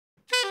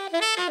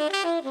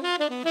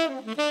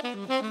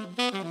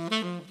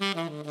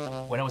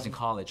in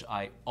college,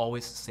 I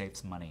always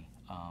saved money.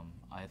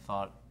 I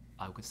thought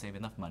I could save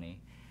enough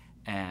money,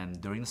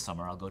 and during the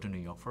summer, I'll go to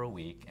New York for a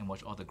week and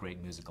watch all the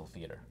great musical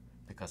theater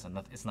because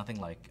it's nothing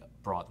like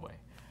Broadway.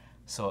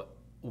 So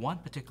one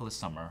particular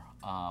summer,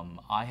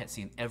 I had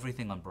seen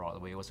everything on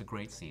Broadway. It was a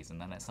great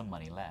season, and I had some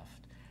money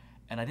left.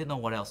 And I didn't know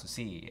what else to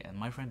see. And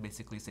my friend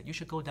basically said, you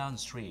should go down the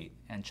street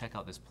and check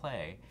out this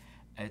play.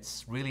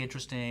 It's really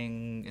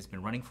interesting. It's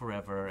been running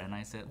forever. And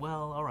I said,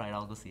 well, all right,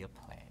 I'll go see a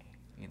play.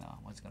 You know,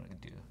 what's going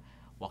to do?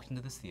 Walked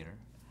into this theater.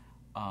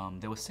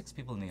 There were 6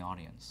 people in the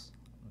audience.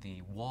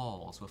 The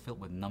walls were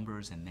filled with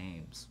numbers and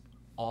names,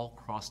 all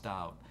crossed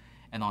out.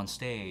 And on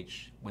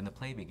stage, when the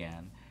play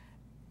began,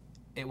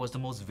 it was the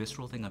most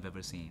visceral thing I've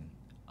ever seen.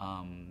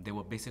 They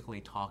were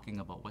basically talking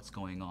about what's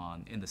going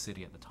on in the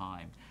city at the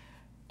time.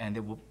 And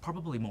there were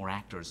probably more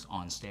actors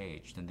on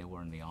stage than there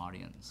were in the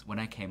audience. When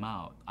I came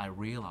out, I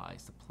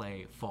realized the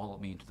play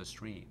followed me into the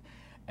street.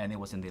 And it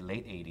was in the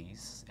late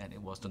 80s, and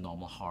it was The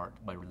Normal Heart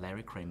by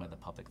Larry Kramer at the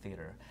Public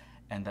Theater.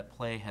 And that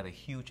play had a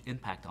huge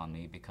impact on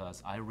me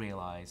because I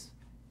realized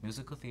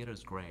musical theater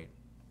is great.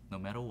 No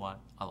matter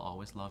what, I'll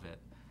always love it.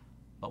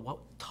 But what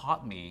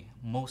taught me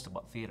most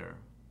about theater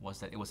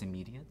was that it was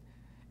immediate.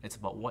 It's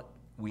about what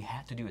we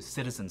had to do as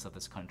citizens of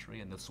this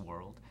country and this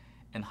world,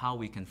 and how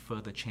we can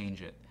further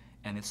change it.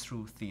 And it's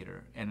through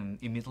theater. And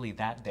immediately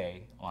that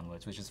day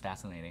onwards, which is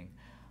fascinating,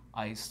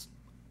 I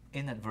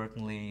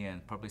inadvertently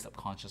and probably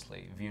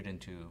subconsciously veered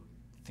into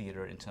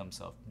theater in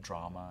terms of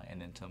drama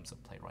and in terms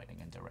of playwriting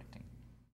and directing.